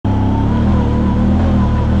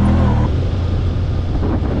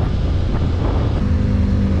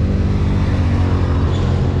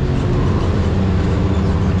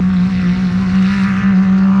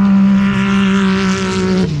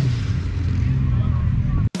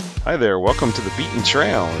Hi there, welcome to the Beaten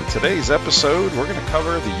Trail. In today's episode, we're going to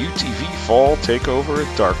cover the UTV Fall Takeover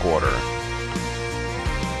at Darkwater.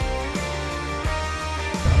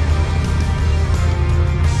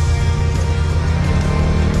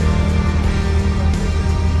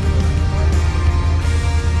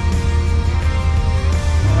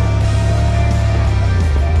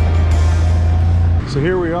 So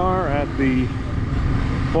here we are at the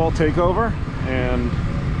Fall Takeover, and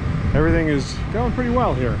everything is going pretty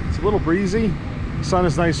well here. It's a little breezy, the sun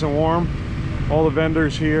is nice and warm. All the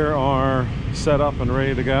vendors here are set up and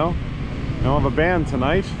ready to go. And we'll have a band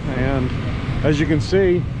tonight, and as you can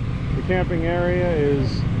see, the camping area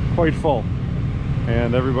is quite full.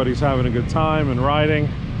 And everybody's having a good time and riding,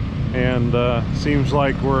 and seems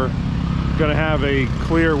like we're gonna have a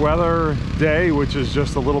clear weather day, which is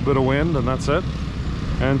just a little bit of wind, and that's it.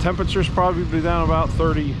 And temperatures probably be down about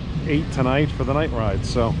 38 tonight for the night ride,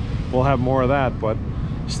 so we'll have more of that, but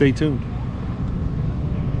stay tuned.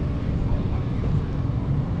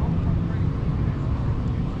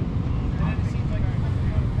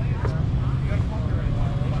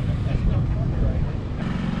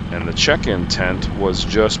 And the check-in tent was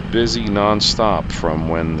just busy non-stop from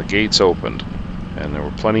when the gates opened. And there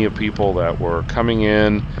were plenty of people that were coming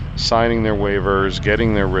in, signing their waivers,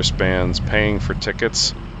 getting their wristbands, paying for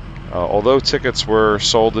tickets. Although tickets were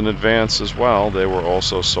sold in advance as well, they were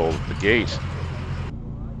also sold at the gate.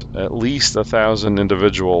 At least 1,000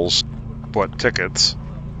 individuals bought tickets,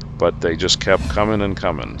 but they just kept coming and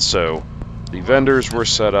coming. So the vendors were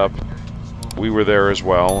set up. We were there as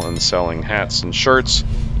well and selling hats and shirts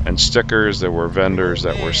and stickers. There were vendors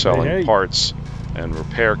that were selling parts and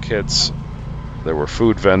repair kits. There were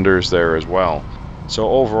food vendors there as well. So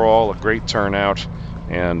overall, a great turnout,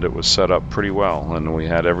 and it was set up pretty well. And we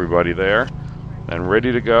had everybody there and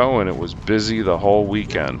ready to go, and it was busy the whole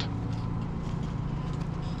weekend.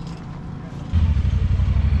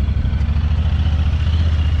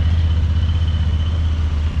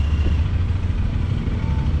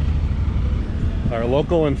 Our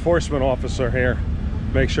local enforcement officer here,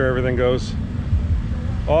 make sure everything goes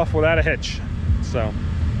off without a hitch. So,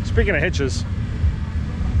 speaking of hitches,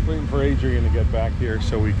 waiting for Adrian to get back here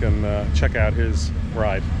so we can check out his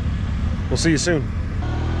ride. We'll see you soon.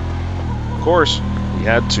 Of course, we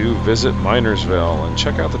had to visit Minersville and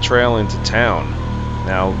check out the trail into town.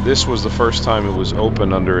 Now, this was the first time it was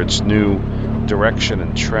open under its new direction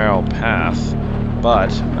and trail path,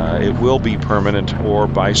 but it will be permanent or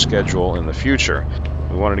by schedule in the future.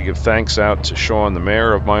 We wanted to give thanks out to Sean, the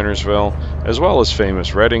mayor of Minersville, as well as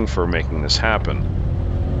Famous Redding for making this happen.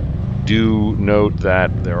 Do note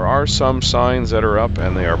that there are some signs that are up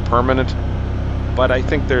and they are permanent, but I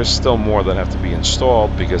think there's still more that have to be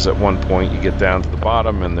installed, because at one point you get down to the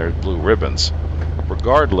bottom and there's blue ribbons.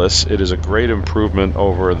 Regardless, it is a great improvement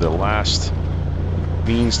over the last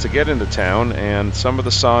means to get into town, and some of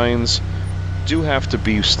the signs do have to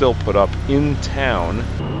be still put up in town.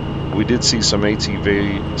 We did see some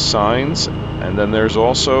ATV signs, and then there's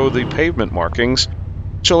also the pavement markings,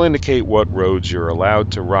 which will indicate what roads you're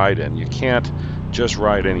allowed to ride in. You can't just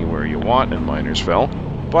ride anywhere you want in Minersville,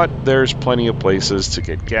 but there's plenty of places to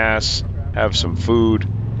get gas, have some food,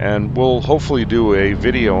 and we'll hopefully do a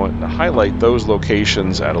video and highlight those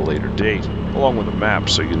locations at a later date, along with a map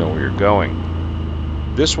so you know where you're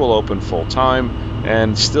going. This will open full time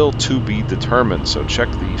and still to be determined, so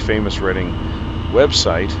check the Famous Redding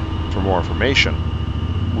website for more information.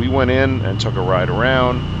 We went in and took a ride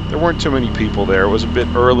around. There weren't too many people there. It was a bit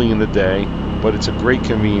early in the day, but it's a great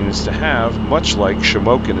convenience to have, much like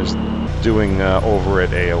Shamokin is doing over at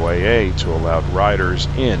AOAA to allow riders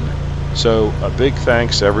in. So a big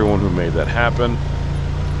thanks to everyone who made that happen.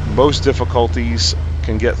 Most difficulties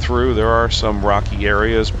can get through. There are some rocky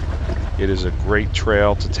areas. It is a great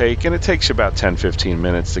trail to take, and it takes you about 10-15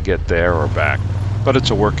 minutes to get there or back. But it's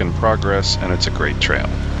a work in progress, and it's a great trail.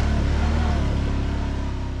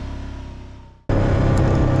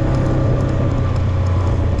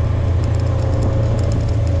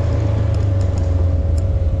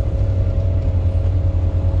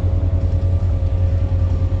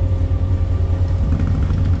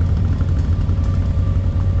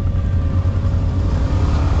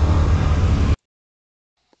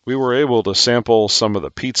 We were able to sample some of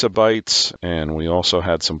the pizza bites, and we also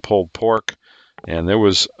had some pulled pork, and there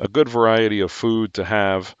was a good variety of food to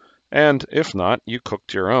have, and if not, you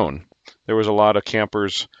cooked your own. There was a lot of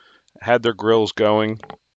campers had their grills going,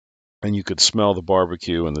 and you could smell the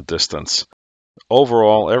barbecue in the distance.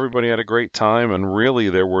 Overall, everybody had a great time, and really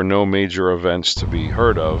there were no major events to be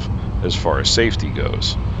heard of as far as safety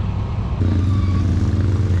goes.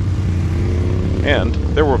 And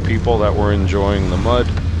there were people that were enjoying the mud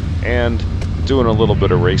and doing a little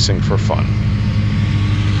bit of racing for fun.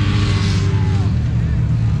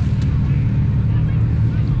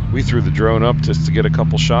 We threw the drone up just to get a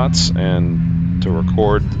couple shots and to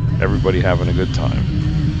record everybody having a good time.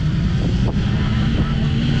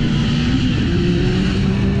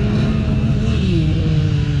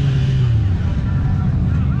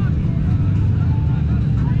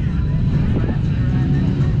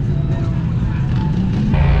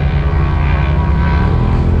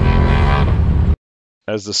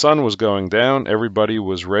 As the sun was going down, everybody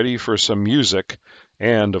was ready for some music,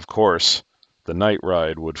 and of course, the night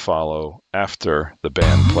ride would follow after the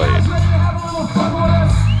band played.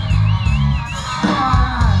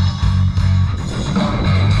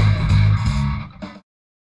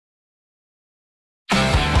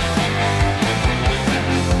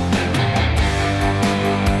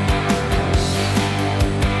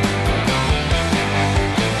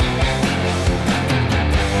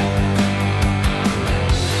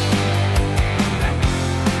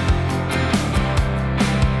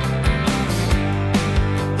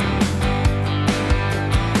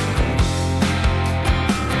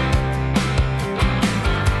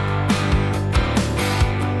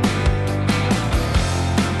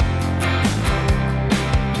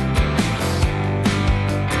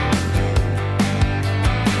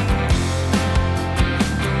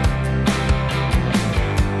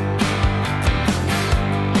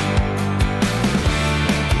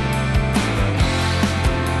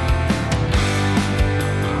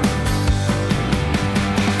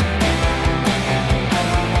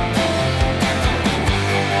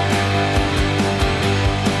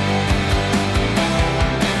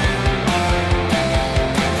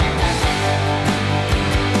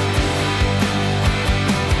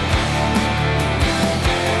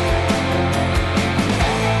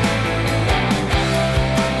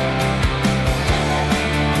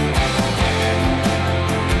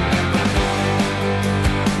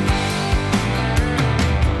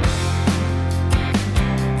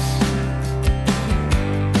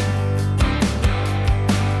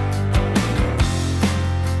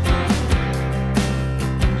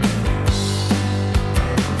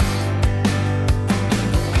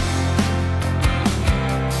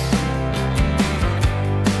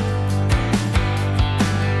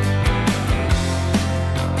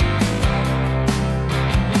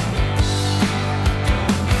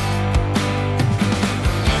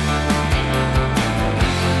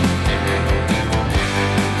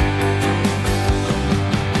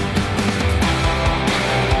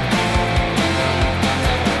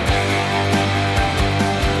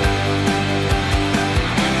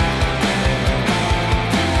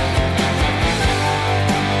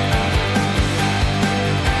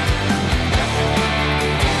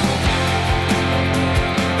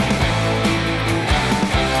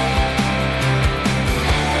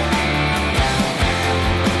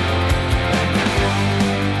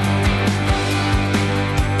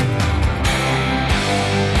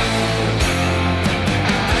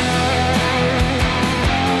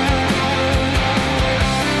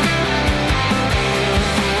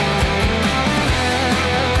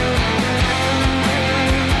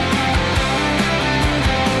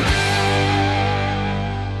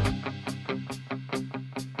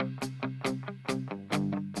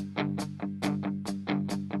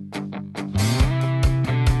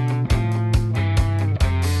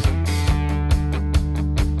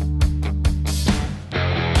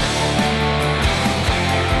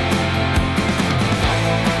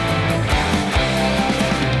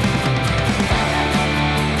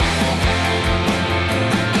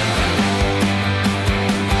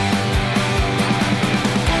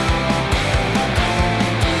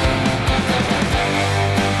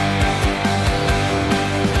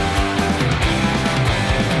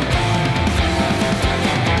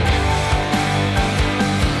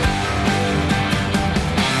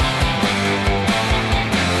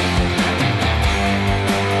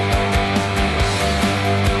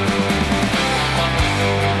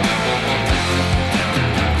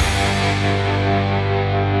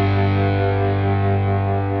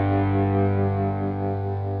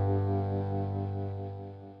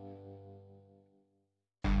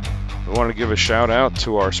 We want to give a shout out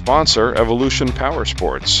to our sponsor, Evolution Power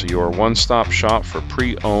Sports, your one-stop shop for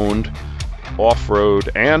pre-owned off-road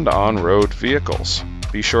and on-road vehicles.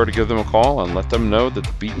 Be sure to give them a call and let them know that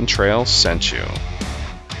the Beaten Trail sent you. You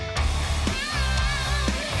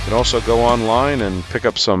can also go online and pick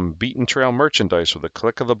up some Beaten Trail merchandise with a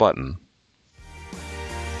click of the button.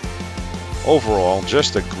 Overall,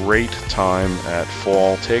 just a great time at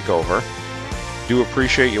Fall Takeover. Do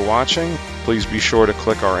appreciate you watching. Please be sure to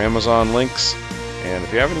click our Amazon links And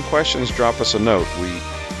if you have any questions, drop us a note. We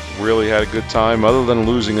really had a good time, other than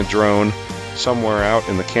losing a drone somewhere out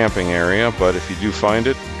in the camping area. But if you do find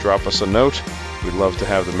it, drop us a note. We'd love to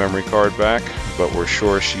have the memory card back, but we're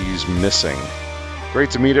sure she's missing.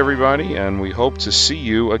 Great to meet everybody, and we hope to see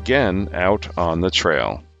you again out on the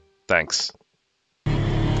trail. Thanks.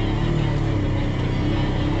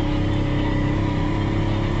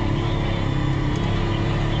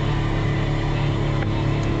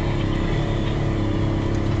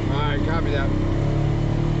 Copy that.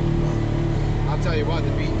 I'll tell you what,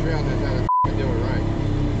 the beaten trail knows how to do it right.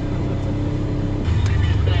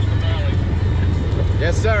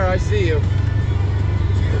 Yes, sir, I see you.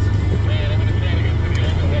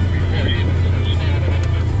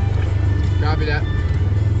 Copy that.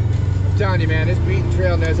 I'm telling you, man, this beaten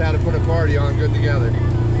trail knows how to put a party on good together.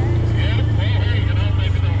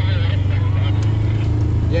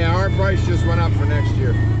 Yeah, our price just went up for next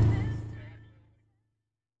year.